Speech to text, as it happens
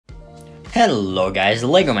Hello guys,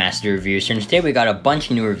 LEGO Master Reviews here, and today we got a bunch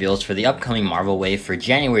of new reveals for the upcoming Marvel Wave for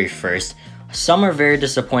January 1st. Some are very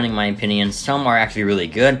disappointing in my opinion, some are actually really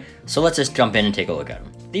good, so let's just jump in and take a look at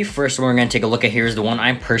them. The first one we're going to take a look at here is the one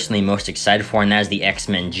I'm personally most excited for, and that is the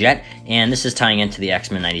X-Men Jet, and this is tying into the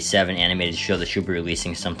X-Men 97 animated show that should be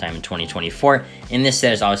releasing sometime in 2024, and this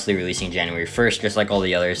set is obviously releasing January 1st, just like all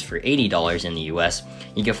the others, for $80 in the US.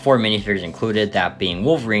 You get 4 minifigures included, that being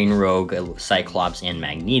Wolverine, Rogue, Cyclops, and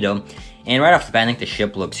Magneto. And right off the bat, I think the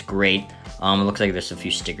ship looks great. It looks like there's a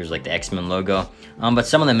few stickers like the X-Men logo, but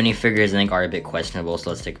some of the minifigures I think are a bit questionable,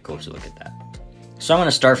 so let's take a closer look at that. So I'm going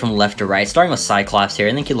to start from left to right, starting with Cyclops here.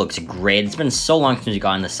 I think he looks great. It's been so long since we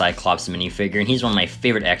got in the Cyclops minifigure, and he's one of my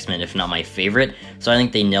favorite X-Men, if not my favorite. So I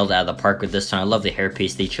think they nailed it out of the park with this one. I love the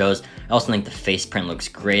hairpiece they chose. I also think the face print looks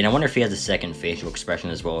great. I wonder if he has a second facial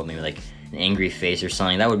expression as well, maybe like an angry face or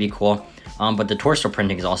something. That would be cool. But the torso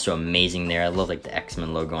printing is also amazing there. I love like the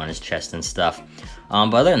X-Men logo on his chest and stuff.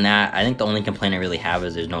 But other than that, I think the only complaint I really have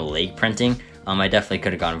is there's no leg printing. I definitely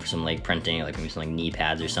could have gone for some leg printing, like maybe some like knee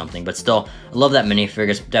pads or something. But still, I love that minifigure.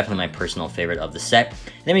 It's definitely my personal favorite of the set.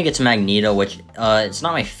 Then we get to Magneto, which it's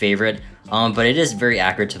not my favorite, but it is very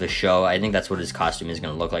accurate to the show. I think that's what his costume is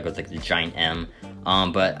going to look like with like the giant M.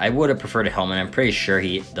 But I would have preferred a helmet. I'm pretty sure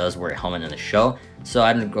he does wear a helmet in the show, so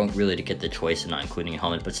I don't go really to get the choice of not including a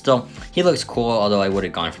helmet, but still, he looks cool, although I would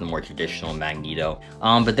have gone for the more traditional Magneto.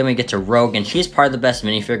 But then we get to Rogue, and she's part of the best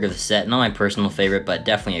minifigure of the set. Not my personal favorite, but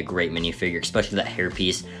definitely a great minifigure, especially that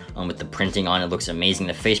hairpiece with the printing on it looks amazing.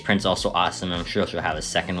 The face print's also awesome, and I'm sure she'll have a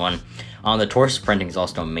second one. The torso printing is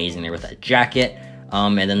also amazing there with that jacket.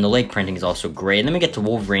 And then the leg printing is also great. And then we get to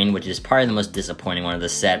Wolverine, which is probably the most disappointing one of the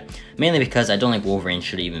set, mainly because I don't think Wolverine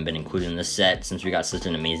should have even been included in this set, since we got such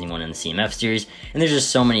an amazing one in the CMF series, and there's just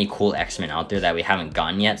so many cool X-Men out there that we haven't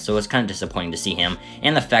gotten yet, so it's kind of disappointing to see him,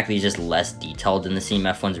 and the fact that he's just less detailed than the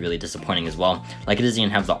CMF one's really disappointing as well. Like, it doesn't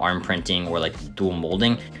even have the arm printing or like the dual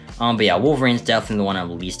molding. But yeah, Wolverine's definitely the one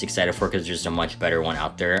I'm least excited for, because there's just a much better one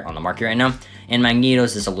out there on the market right now. And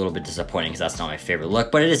Magneto's is a little bit disappointing because that's not my favorite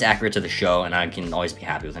look, but it is accurate to the show, and I can always be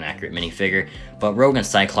happy with an accurate minifigure. But Rogue and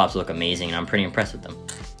Cyclops look amazing, and I'm pretty impressed with them.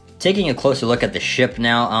 Taking a closer look at the ship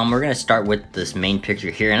now, we're going to start with this main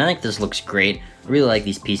picture here, and I think this looks great. I really like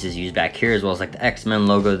these pieces used back here, as well as like the X-Men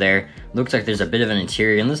logo there. Looks like there's a bit of an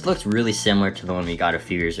interior, and this looks really similar to the one we got a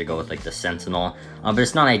few years ago with like the Sentinel, but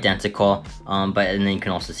it's not identical. And then you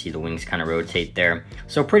can also see the wings kind of rotate there.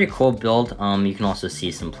 So pretty cool build. You can also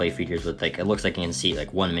see some play features with like, it looks like you can see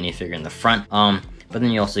like one minifigure in the front. But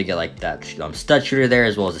then you also get like that stud shooter there,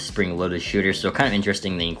 as well as a spring-loaded shooter. So kind of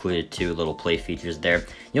interesting they included 2 little play features there.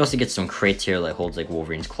 You also get some crates here that holds like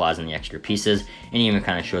Wolverine's claws and the extra pieces, and even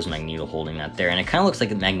kind of shows Magneto holding that there. And it kind of looks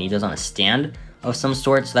like Magneto's on a stand of some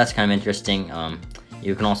sort, so that's kind of interesting.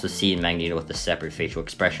 You can also see Magneto with a separate facial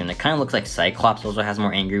expression. It kind of looks like Cyclops also has a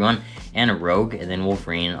more angry one, and a Rogue, and then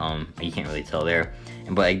Wolverine, you can't really tell there.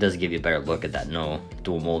 But it does give you a better look at that no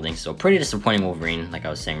dual molding. So pretty disappointing Wolverine, like I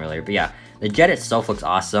was saying earlier. But yeah, the Jet itself looks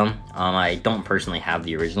awesome. I don't personally have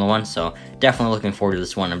the original one, so definitely looking forward to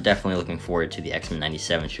this one. I'm definitely looking forward to the X-Men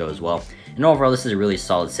 97 show as well. And overall, this is a really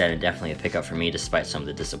solid set, and definitely a pickup for me despite some of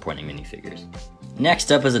the disappointing minifigures.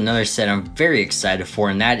 Next up is another set I'm very excited for,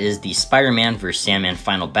 and that is the Spider-Man vs. Sandman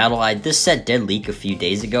Final Battle. This set did leak a few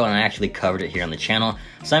days ago, and I actually covered it here on the channel,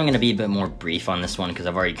 so I'm going to be a bit more brief on this one because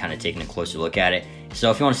I've already kind of taken a closer look at it. So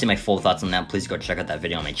if you want to see my full thoughts on that, please go check out that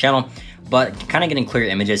video on my channel. But kind of getting clear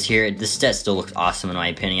images here, this set still looks awesome in my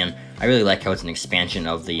opinion. I really like how it's an expansion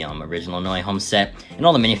of the original No Way Home set, and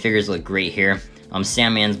all the minifigures look great here.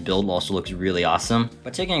 Sandman's build also looks really awesome.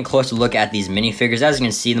 But taking a closer look at these minifigures, as you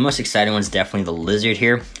can see, the most exciting one is definitely the Lizard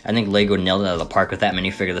here. I think LEGO nailed it out of the park with that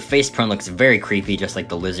minifigure. The face print looks very creepy, just like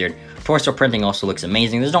the Lizard. Torso printing also looks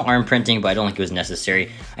amazing. There's no arm printing, but I don't think it was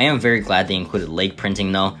necessary. I am very glad they included leg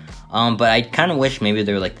printing though. But I kind of wish maybe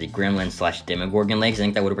they were like the Gremlin / Demogorgon legs. I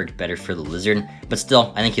think that would have worked better for the Lizard. But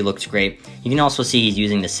still, I think he looks great. You can also see he's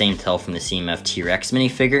using the same tail from the CMF T-Rex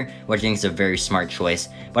minifigure, which I think is a very smart choice.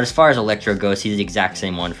 But as far as Electro goes, he's the exact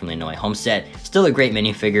same one from the No Way Home set. Still a great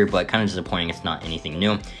minifigure, but kind of disappointing it's not anything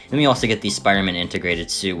new. Then we also get the Spider-Man integrated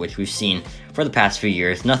suit, which we've seen for the past few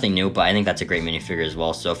years. Nothing new, but I think that's a great minifigure as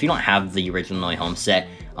well. So if you don't have the original No Way Home set,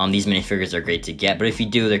 these minifigures are great to get, but if you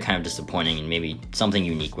do, they're kind of disappointing, and maybe something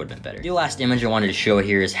unique would have been better. The last image I wanted to show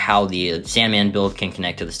here is how the Sandman build can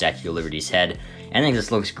connect to the Statue of Liberty's head. I think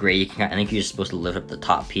this looks great. I think you're just supposed to lift up the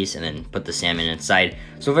top piece and then put the Sandman inside.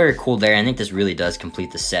 So very cool there. I think this really does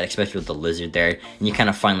complete the set, especially with the Lizard there. And you kind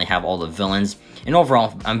of finally have all the villains. And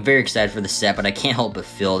overall, I'm very excited for the set, but I can't help but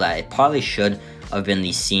feel that it probably should have been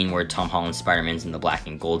the scene where Tom Holland's Spider-Man's in the black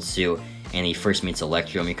and gold suit. and he first meets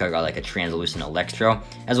Electro. Mika got like a translucent Electro,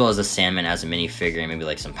 as well as the Sandman as a minifigure and maybe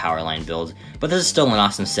like some Powerline builds. But this is still an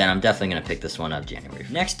awesome set. I'm definitely going to pick this one up January.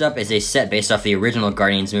 Next up is a set based off the original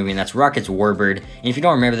Guardians movie, and that's Rocket's Warbird. And if you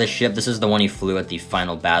don't remember this ship, this is the one he flew at the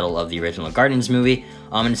final battle of the original Guardians movie.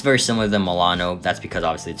 And it's very similar to Milano. That's because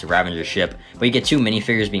obviously it's a Ravager ship. But you get two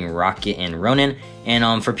minifigures being Rocket and Ronin.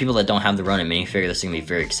 And for people that don't have the Ronin minifigure, this is going to be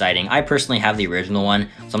very exciting. I personally have the original one,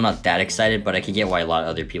 so I'm not that excited, but I could get why a lot of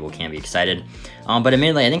other people can't be excited. But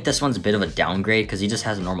admittedly, I think this one's a bit of a downgrade because he just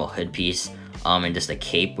has a normal hood piece and just a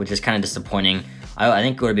cape, which is kind of disappointing. I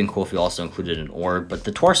think it would have been cool if you also included an orb, but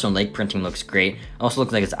the torso and leg printing looks great. It also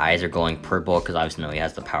looks like his eyes are glowing purple because obviously he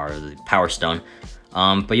has the power of the Power Stone.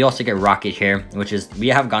 But you also get Rocket here, which is, we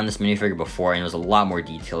have gotten this minifigure before, and it was a lot more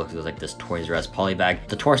detailed because it was like this Toys R Us polybag.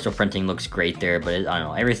 The torso printing looks great there, but I don't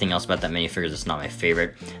know, everything else about that minifigure is just not my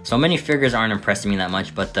favorite. So minifigures aren't impressing me that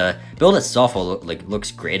much, but the build itself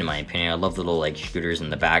looks great in my opinion. I love the little like shooters in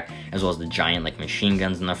the back, as well as the giant like machine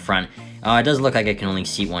guns in the front. It does look like I can only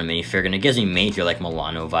seat one minifigure, and it gives me major like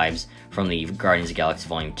Milano vibes from the Guardians of the Galaxy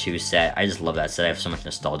Volume 2 set. I just love that set. I have so much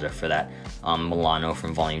nostalgia for that Milano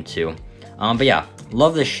from Volume 2. But yeah,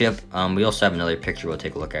 love this ship. We also have another picture we'll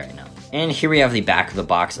take a look at right now. And here we have the back of the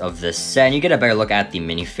box of this set, and you get a better look at the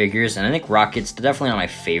minifigures, and I think Rocket's definitely not my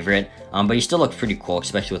favorite, but he still looks pretty cool,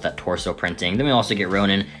 especially with that torso printing. Then we also get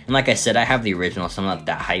Ronin, and like I said, I have the original, so I'm not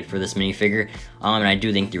that hyped for this minifigure, and I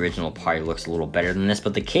do think the original probably looks a little better than this,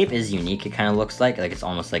 but the cape is unique. It kind of looks like it's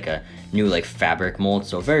almost like a new like fabric mold,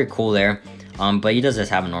 so very cool there. But he does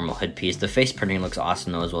just have a normal hood piece. The face printing looks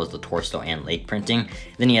awesome though, as well as the torso and leg printing.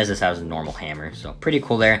 Then he has this as a normal hammer, so pretty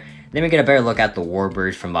cool there. Then we get a better look at the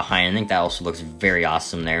Warbird from behind. I think that also looks very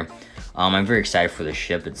awesome there. I'm very excited for the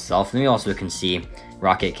ship itself. And we also can see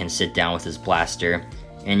Rocket can sit down with his blaster,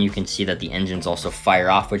 and you can see that the engines also fire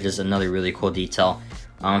off, which is another really cool detail.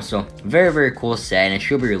 So very cool set, and it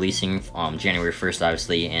should be releasing January 1st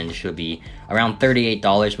obviously, and it should be around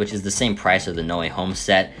 $38, which is the same price of the No Way Home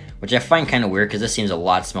set, which I find kind of weird because this seems a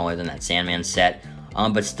lot smaller than that Sandman set.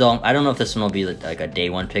 But still, I don't know if this one will be like a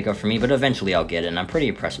day one pickup for me, but eventually I'll get it, and I'm pretty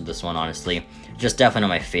impressed with this one, honestly. Just definitely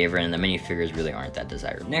not my favorite, and the minifigures really aren't that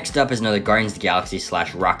desirable. Next up is another Guardians of the Galaxy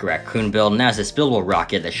 / Rocket Raccoon build, and that is this buildable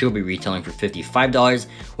Rocket that should be retailing for $55,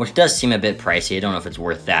 which does seem a bit pricey. I don't know if it's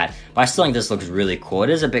worth that, but I still think this looks really cool. It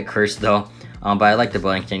is a bit cursed though, but I like the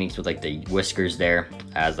building techniques with like the whiskers there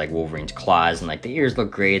as like Wolverine's claws, and like the ears look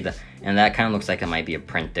great, and that kind of looks like it might be a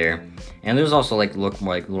print there. And there's also like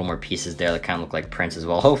little more pieces there that kind of look like prints as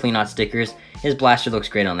well. Hopefully not stickers. His blaster looks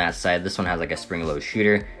great on that side. This one has like a spring-loaded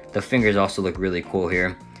shooter. The fingers also look really cool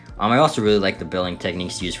here. I also really like the building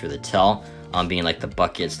techniques used for the tail, being like the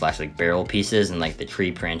bucket / like barrel pieces and like the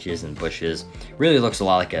tree branches and bushes. Really looks a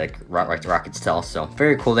lot like a Rocket's tail, so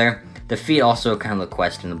very cool there. The feet also kind of look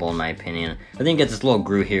questionable in my opinion. I think it's this little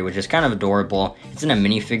Groot here, which is kind of adorable. It's in a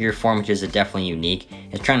minifigure form, which is definitely unique.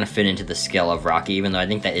 It's trying to fit into the scale of Rocket, even though I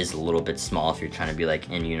think that is a little bit small if you're trying to be like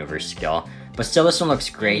in universe scale. But still, this one looks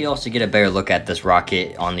great. You also get a better look at this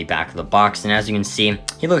Rocket on the back of the box, and as you can see,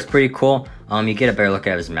 he looks pretty cool. You get a better look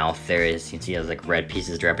at his mouth there. As you can see, he has like red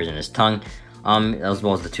pieces to represent his tongue, as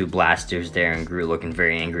well as the two blasters there, and Groot looking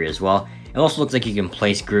very angry as well. It also looks like you can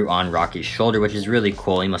place Groot on Rocket's shoulder, which is really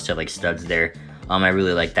cool. He must have like studs there. I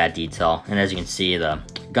really like that detail. And as you can see, the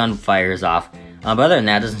gun fires off. But other than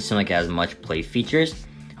that, it doesn't seem like it has much play features.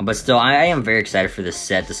 But still, I am very excited for this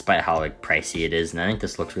set, despite how like pricey it is. And I think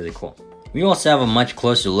this looks really cool. We also have a much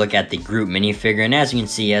closer look at the Groot minifigure, and as you can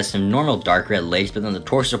see, he has some normal dark red legs, but then the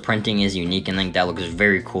torso printing is unique, and I think that looks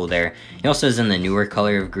very cool there. He also is in the newer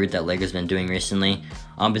color of Groot that LEGO's been doing recently.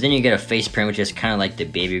 But then you get a face print, which is kind of like the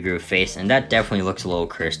Baby Groot face, and that definitely looks a little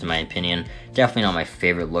cursed in my opinion. Definitely not my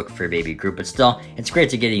favorite look for Baby Groot, but still, it's great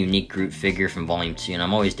to get a unique Groot figure from Volume 2, and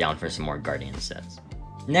I'm always down for some more Guardian sets.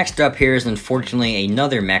 Next up here is unfortunately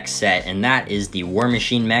another mech set, and that is the War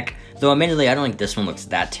Machine mech. Though admittedly, I don't think this one looks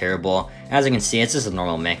that terrible. As you can see, it's just a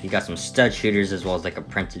normal mech. You got some stud shooters as well as like a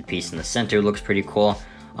printed piece in the center. Looks pretty cool.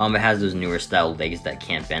 It has those newer style legs that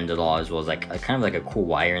can't bend at all, as well as like kind of like a cool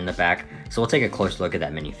wire in the back. So we'll take a closer look at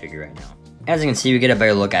that minifigure right now. As you can see, we get a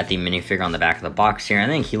better look at the minifigure on the back of the box here. I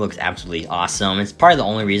think he looks absolutely awesome. It's probably the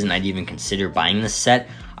only reason I'd even consider buying this set.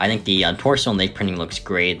 I think the torso and leg printing looks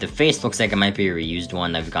great. The face looks like it might be a reused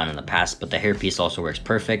one that we've gotten in the past, but the hairpiece also works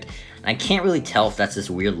perfect. And I can't really tell if that's this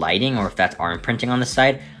weird lighting or if that's arm printing on the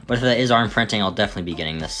side, but if that is arm printing, I'll definitely be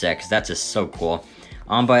getting this set because that's just so cool.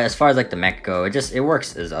 But as far as like the mech go, it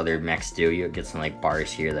works as other mechs do. You get some like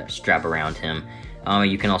bars here that strap around him.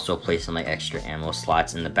 You can also place some like extra ammo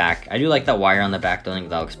slots in the back. I do like that wire on the back though. I think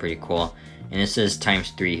that looks pretty cool. and it says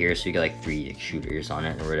 ×3 here, so you get like 3 shooters on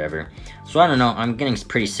it or whatever. So I don't know, I'm getting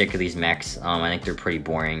pretty sick of these mechs. I think they're pretty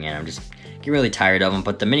boring, and I'm just getting really tired of them,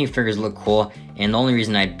 but the minifigures look cool, and the only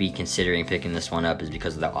reason I'd be considering picking this one up is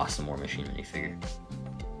because of that awesome War Machine minifigure.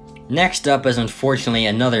 Next up is unfortunately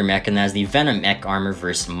another mech, and that's the Venom mech armor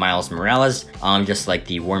versus Miles Morales, just like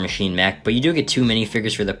the War Machine mech, but you do get 2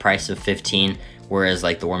 minifigures for the price of 15, whereas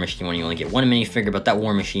like the War Machine one you only get 1 minifigure, but that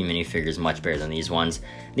War Machine minifigure is much better than these ones.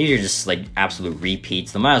 These are just like absolute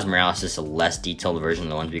repeats. The Miles Morales is just a less detailed version of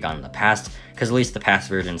the ones we got in the past, because at least the past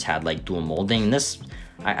versions had like dual molding, and this,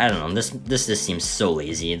 I don't know, this just seems so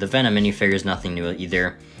lazy. The Venom minifigure is nothing new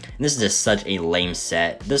either. This is just such a lame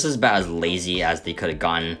set. This is about as lazy as they could have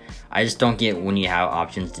gotten. I just don't get, when you have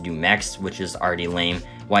options to do mechs, which is already lame,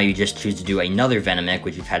 why you just choose to do another Venom mech,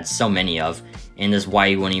 which you've had so many of, and this is why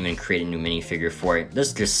you wouldn't even create a new minifigure for it. This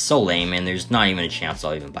is just so lame, and there's not even a chance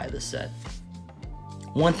I'll even buy this set.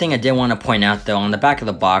 One thing I did want to point out though, on the back of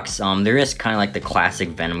the box, there is kind of like the classic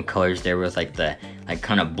Venom colors there with like the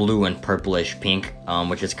kind of blue and purplish pink,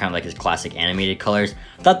 which is kind of like his classic animated colors.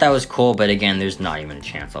 Thought that was cool, but again, there's not even a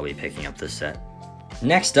chance I'll be picking up this set.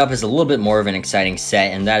 Next up is a little bit more of an exciting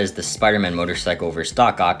set, and that is the Spider-Man motorcycle versus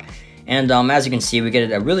Doc Ock. And as you can see, we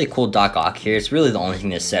get a really cool Doc Ock here. It's really the only thing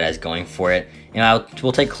this set has going for it. And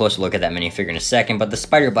we'll take a closer look at that minifigure in a second, but the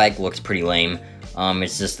Spider Bike looks pretty lame.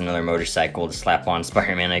 It's just another motorcycle to slap on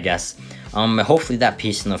Spider-Man, I guess. Hopefully that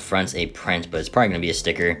piece in the front's a print, but it's probably going to be a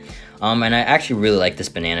sticker. And I actually really like this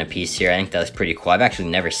banana piece here. I think that's pretty cool. I've actually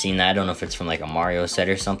never seen that. I don't know if it's from like a Mario set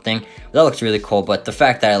or something. That looks really cool, but the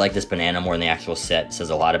fact that I like this banana more than the actual set says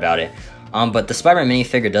a lot about it. But the Spider-Man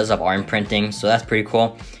minifigure does have arm printing, so that's pretty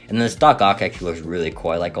cool. And then this Doc Ock actually looks really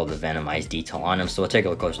cool. I like all the Venomized detail on him, so we'll take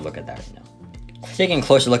a closer look at that right now. Taking a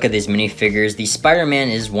closer look at these minifigures, the Spider-Man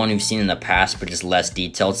is one we've seen in the past, but just less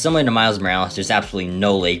detailed. Similar to Miles Morales, there's absolutely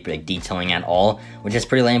no leg detailing at all, which is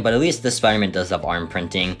pretty lame, but at least this Spider-Man does have arm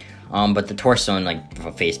printing. But the torso and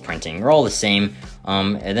like face printing are all the same.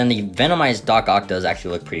 And then the Venomized Doc Ock does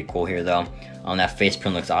actually look pretty cool here though. That face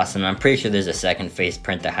print looks awesome. I'm pretty sure there's a second face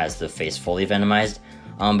print that has the face fully Venomized.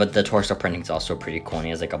 But the torso printing is also pretty cool, and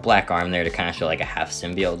he has like a black arm there to kind of show like a half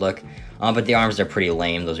symbiote look. But the arms are pretty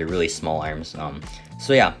lame. Those are really small arms.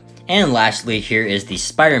 So yeah. And lastly, here is the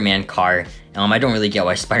Spider-Man car. I don't really get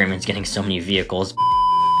why Spider-Man's getting so many vehicles,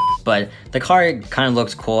 but the car kind of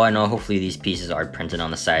looks cool. I know hopefully these pieces are printed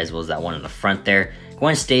on the side as well as that one in the front there.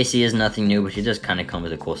 Gwen Stacy is nothing new, but she does kind of come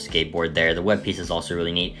with a cool skateboard there. The web piece is also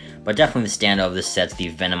really neat, but definitely the standout of this set's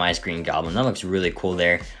the Venomized Green Goblin. That looks really cool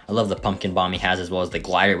there. I love the pumpkin bomb he has, as well as the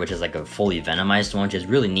glider, which is like a fully Venomized one, which is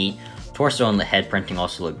really neat. Torso and the head printing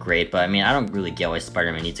also look great, but I mean, I don't really get why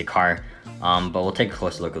Spider-Man needs a car. But we'll take a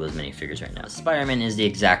closer look at those minifigures right now. Spider-Man is the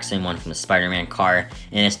exact same one from the Spider-Man car,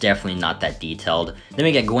 and it's definitely not that detailed. Then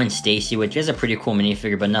we get Gwen Stacy, which is a pretty cool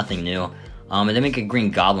minifigure, but nothing new. And then we get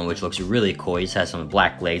Green Goblin, which looks really cool. He just has some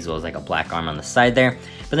black legs, as well as like a black arm on the side there.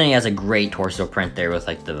 But then he has a great torso print there with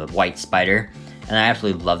like the white spider. And I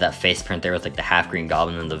absolutely love that face print there with like the half Green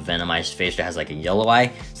Goblin and the Venomized face that has like a yellow eye.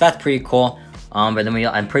 So that's pretty cool. But then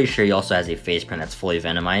I'm pretty sure he also has a face print that's fully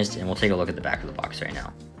Venomized, and we'll take a look at the back of the box right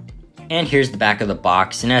now. And here's the back of the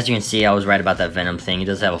box, and as you can see, I was right about that Venom thing. He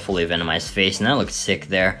does have a fully Venomized face, and that looks sick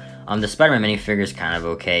there. The Spider-Man minifigure is kind of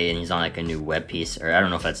okay, and he's on like a new web piece, or I don't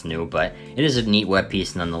know if that's new, but it is a neat web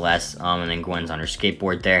piece nonetheless. And then Gwen's on her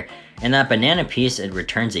skateboard there. And that banana piece, it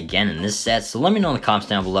returns again in this set, so let me know in the comments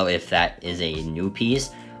down below if that is a new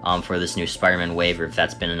piece for this new Spider-Man wave, or if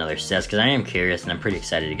that's been another set, because I am curious, and I'm pretty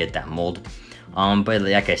excited to get that mold. But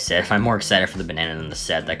like I said, if I'm more excited for the banana than the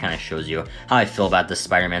set, that kind of shows you how I feel about this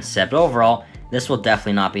Spider-Man set. But overall, this will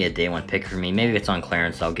definitely not be a day one pick for me. Maybe if it's on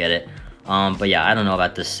clearance, I'll get it. But yeah, I don't know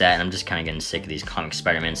about this set, and I'm just kind of getting sick of these comic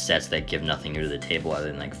Spider-Man sets that give nothing new to the table other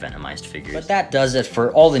than like Venomized figures. But that does it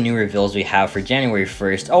for all the new reveals we have for January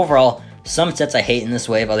 1st. Overall, some sets I hate in this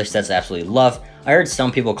wave, other sets I absolutely love. I heard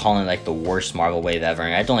some people calling it like the worst Marvel wave ever,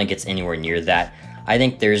 and I don't think it's anywhere near that. I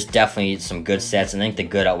think there's definitely some good sets, and I think the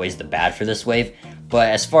good outweighs the bad for this wave. But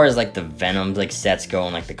as far as like the Venom like sets go,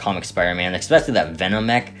 and like the comic Spider-Man, especially that Venom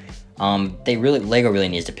mech, Lego really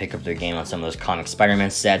needs to pick up their game on some of those comic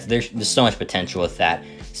Spider-Man sets. There's so much potential with that.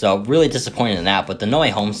 So really disappointed in that. But the No Way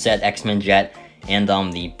Home set, X-Men Jet, and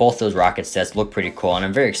both those Rocket sets look pretty cool, and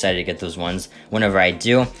I'm very excited to get those ones whenever I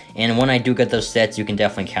do. And when I do get those sets, you can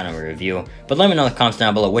definitely count on a review. But let me know in the comments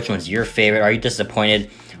down below which one's your favorite. Are you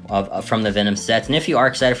disappointed from the Venom sets? And if you are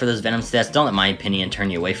excited for those Venom sets, don't let my opinion turn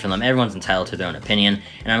you away from them. Everyone's entitled to their own opinion,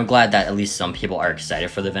 and I'm glad that at least some people are excited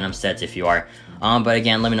for the Venom sets if you are. But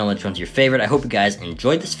again, let me know which one's your favorite. I hope you guys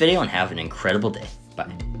enjoyed this video and have an incredible day.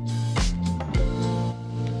 Bye.